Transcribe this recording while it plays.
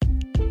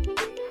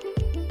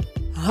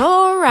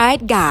All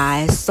right,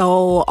 guys.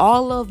 So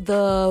all of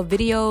the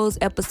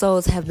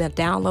episodes have been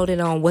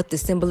downloaded on what the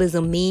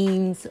symbolism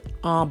means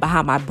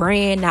behind my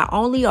brand. Not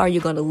only are you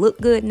going to look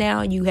good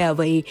now, you have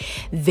a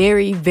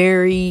very,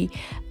 very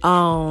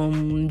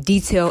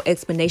detailed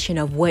explanation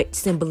of what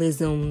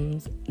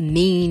symbolisms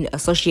mean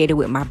associated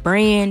with my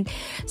brand.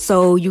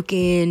 So you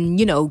can,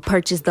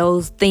 purchase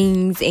those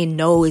things and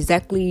know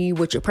exactly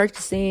what you're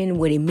purchasing,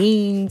 what it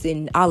means,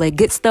 and all that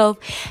good stuff.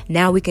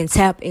 Now we can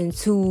tap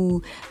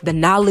into the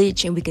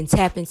knowledge and we can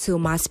tap into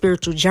my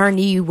spiritual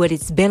journey, what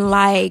it's been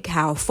like,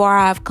 how far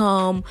I've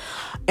come,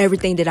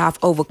 everything that I've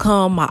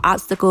overcome, my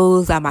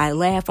obstacles. I might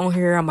laugh on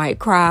here, I might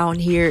cry on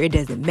here. It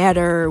doesn't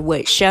matter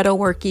what shadow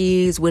work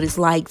is, what it's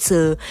like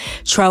to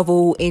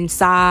travel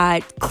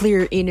inside,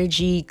 clear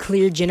energy,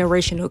 clear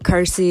generational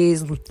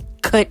curses,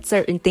 cut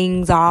certain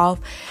things off.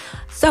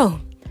 So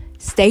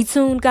stay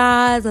tuned,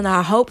 guys, and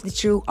I hope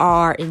that you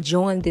are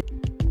enjoying this.